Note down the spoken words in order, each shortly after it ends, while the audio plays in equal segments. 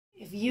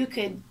if you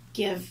could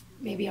give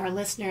maybe our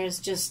listeners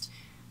just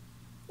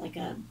like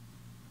a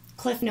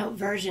Cliff Note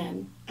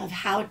version of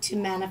how to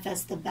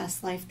manifest the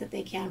best life that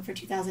they can for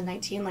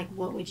 2019, like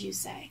what would you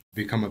say?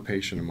 Become a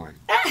patient of mine.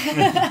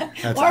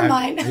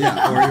 Mine.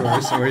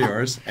 Yeah, or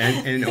yours.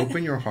 And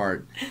open your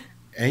heart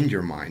and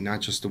your mind,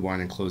 not just the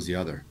one and close the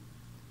other.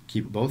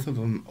 Keep both of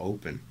them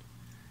open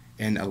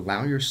and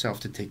allow yourself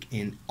to take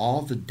in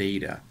all the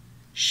data,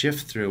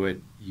 shift through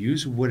it,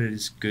 use what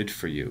is good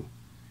for you,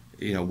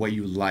 what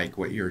you like,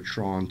 what you're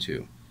drawn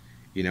to.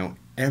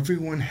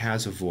 Everyone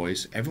has a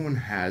voice, everyone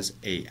has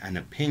an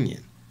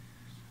opinion,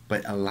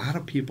 but a lot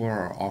of people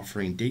are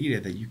offering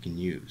data that you can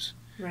use.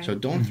 Right. So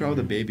don't throw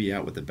the baby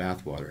out with the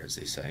bathwater, as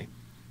they say.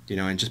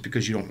 And just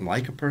because you don't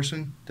like a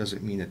person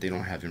doesn't mean that they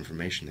don't have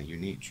information that you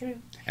need. True.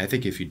 And I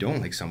think if you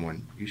don't like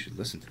someone, you should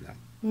listen to them.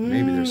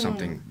 Maybe there's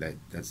something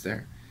that's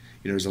there.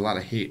 There's a lot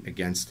of hate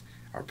against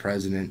our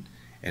president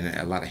and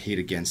a lot of hate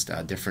against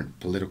different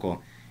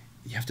political.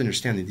 You have to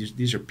understand that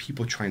these are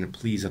people trying to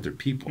please other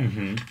people.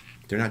 Mm-hmm.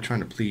 They're not trying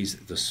to please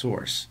the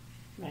source.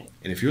 Right.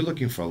 And if you're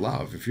looking for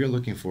love, if you're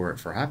looking for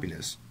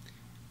happiness,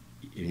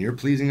 and you're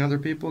pleasing other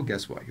people,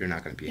 guess what? You're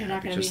not going to be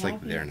happy, just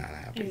like they're not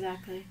happy.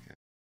 Exactly.